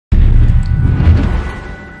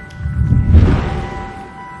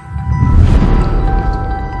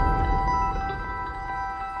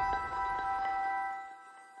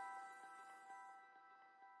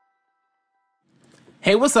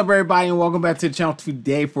Hey, what's up everybody and welcome back to the channel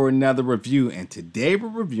today for another review. And today we're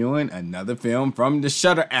reviewing another film from the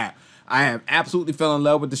Shudder app. I have absolutely fell in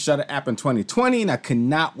love with the Shudder app in 2020 and I could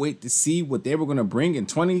not wait to see what they were going to bring in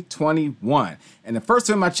 2021. And the first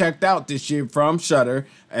film I checked out this year from Shudder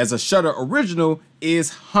as a Shudder original is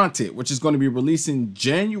Hunted, which is going to be releasing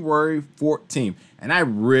January 14th. And I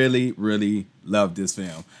really loved this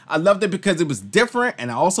film. I loved it because it was different,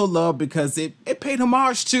 and I also loved because it paid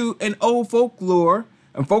homage to an old folklore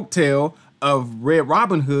and folktale of Red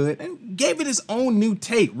Robin Hood and gave it its own new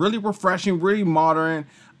take. Really refreshing, really modern,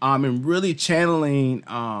 and really channeling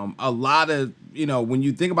a lot of, when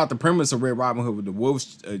you think about the premise of Red Robin Hood with the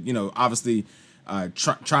wolves, obviously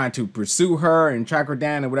trying to pursue her and track her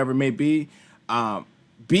down and whatever it may be,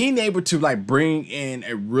 being able to like bring in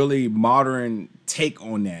a really modern take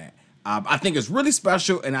on that, I think it's really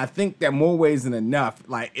special, and I think that more ways than enough,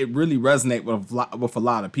 like it really resonates with a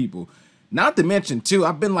lot of people. Not to mention too,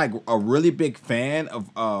 I've been like a really big fan of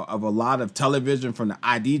a lot of television from the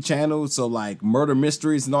ID channel, so like murder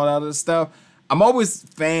mysteries and all that other stuff. I'm always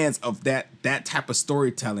fans of that type of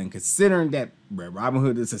storytelling, considering that Red Robin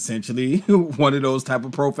Hood is essentially one of those type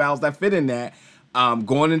of profiles that fit in that.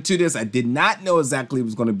 Going into this, I did not know exactly it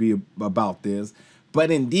was going to be about this, but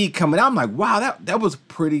indeed coming out, I'm like, wow, that was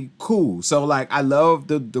pretty cool. So like, I love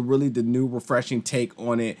the new refreshing take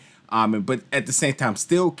on it, but at the same time,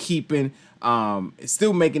 still keeping,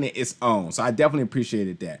 still making it its own. So I definitely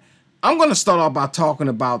appreciated that. I'm going to start off by talking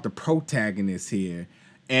about the protagonist here,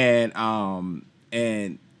 and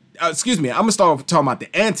excuse me, I'm gonna start off talking about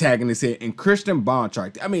the antagonist here, and Christian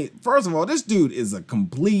Bronchart. I mean, first of all, this dude is a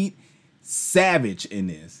complete savage in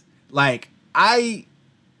this. Like, I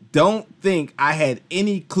don't think I had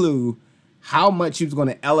any clue how much he was going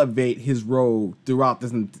to elevate his role throughout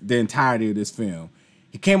the entirety of this film.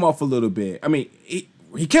 He came off a little bit. I mean,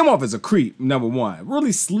 he came off as a creep, number one,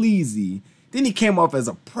 really sleazy. Then he came off as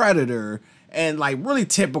a predator and like really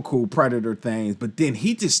typical predator things. But then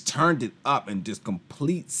he just turned it up and just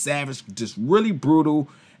complete savage, just really brutal,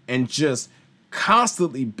 and just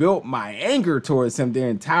constantly built my anger towards him the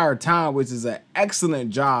entire time, which is an excellent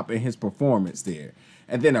job in his performance there.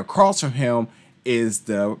 And then across from him is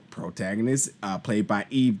the protagonist, played by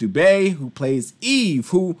Debay, who plays Eve,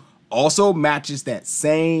 who also matches that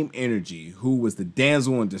same energy, who was the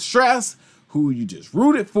damsel in distress, who you just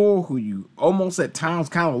rooted for, who you almost at times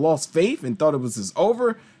kind of lost faith and thought it was just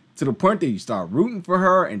over, to the point that you start rooting for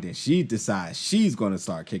her, and then she decides she's going to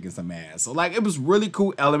start kicking some ass. So like, it was really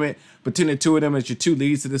cool element between the two of them as your two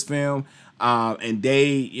leads to this film. And they,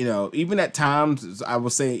 even at times, I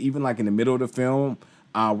would say even like in the middle of the film,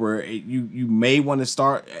 where you may want to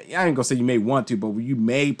start, I ain't gonna say you may want to, but you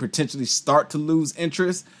may potentially start to lose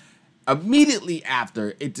interest. Immediately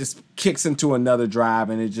after, it just kicks into another drive,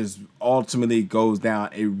 and it just ultimately goes down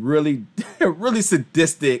a really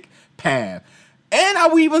sadistic path. And I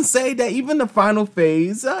would even say that even the final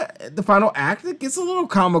phase, the final act, it gets a little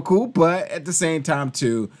comical, but at the same time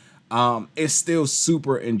too, it's still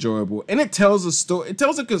super enjoyable. And it tells a story. It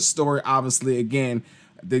tells a good story, obviously, again,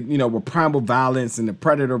 with primal violence and the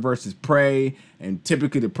predator versus prey, and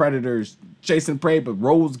typically the predator's chasing prey, but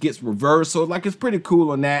roles gets reversed. So like, it's pretty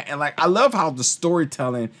cool on that. And like, I love how the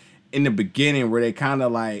storytelling in the beginning, where they kind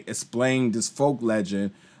of like explain this folk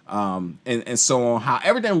legend, and so on, how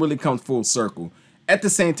everything really comes full circle. At the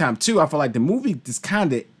same time too, I feel like the movie just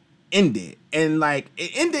kind of ended, and like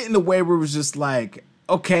it ended in a way where it was just like,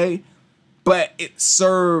 okay, but it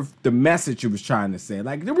served the message it was trying to say.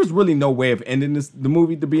 Like, there was really no way of ending the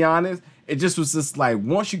movie, to be honest. It just was just like,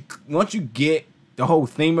 once you get the whole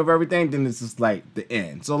theme of everything, then it's just like the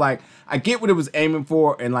end. So like, I get what it was aiming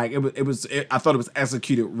for, and like I thought it was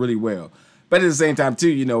executed really well. But at the same time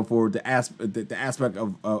too, for the aspect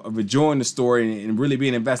of enjoying the story and really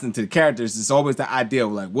being invested into the characters, it's always the idea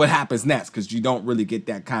of like, what happens next, because you don't really get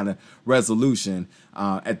that kind of resolution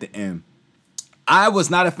at the end. I was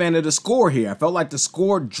not a fan of the score here. I felt like the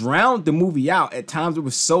score drowned the movie out. At times it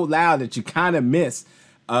was so loud that you kind of miss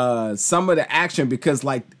some of the action, because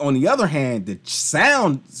like, on the other hand, the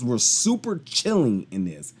sounds were super chilling in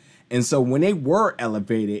this. And so when they were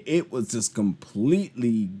elevated, it was just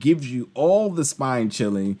completely gives you all the spine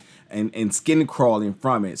chilling and skin crawling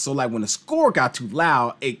from it. So like, when the score got too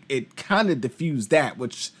loud, it kind of diffused that,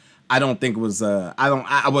 which I don't think was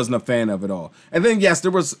I wasn't a fan of at all. And then yes, there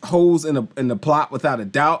was holes in the plot without a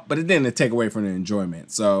doubt, but it didn't take away from the enjoyment.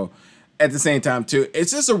 So at the same time too,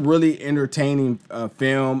 it's just a really entertaining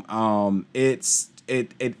film. Again,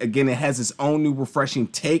 it has its own new refreshing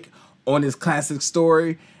take on this classic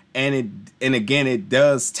story, and again it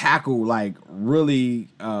does tackle like really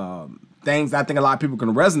things I think a lot of people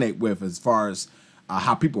can resonate with, as far as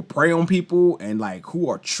how people prey on people and like who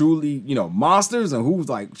are truly, you know, monsters and who's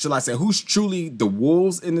like, should I say, who's truly the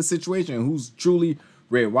wolves in the situation and who's truly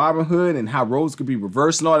Red Robin Hood and how roles could be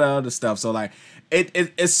reversed and all that other stuff. So like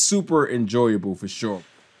it's super enjoyable for sure.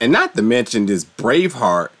 And not to mention this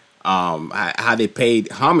Braveheart, how they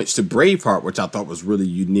paid homage to Braveheart, which I thought was really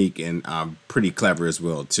unique and pretty clever as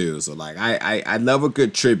well too. So like I love a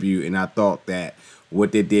good tribute, and I thought that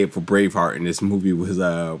what they did for Braveheart in this movie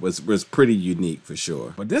was pretty unique for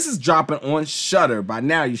sure. But this is dropping on Shudder. By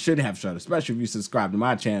now you should have Shudder, especially if you subscribe to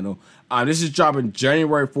my channel. This is dropping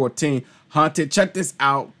January 14th. Hunted. Check this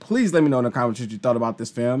out. Please let me know in the comments what you thought about this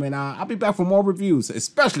film, and I'll be back for more reviews,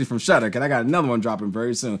 especially from Shudder, because I got another one dropping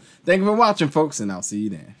very soon. Thank you for watching, folks, and I'll see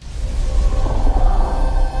you then.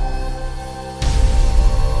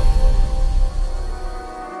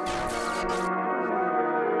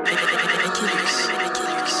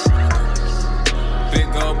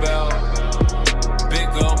 Big gold bell.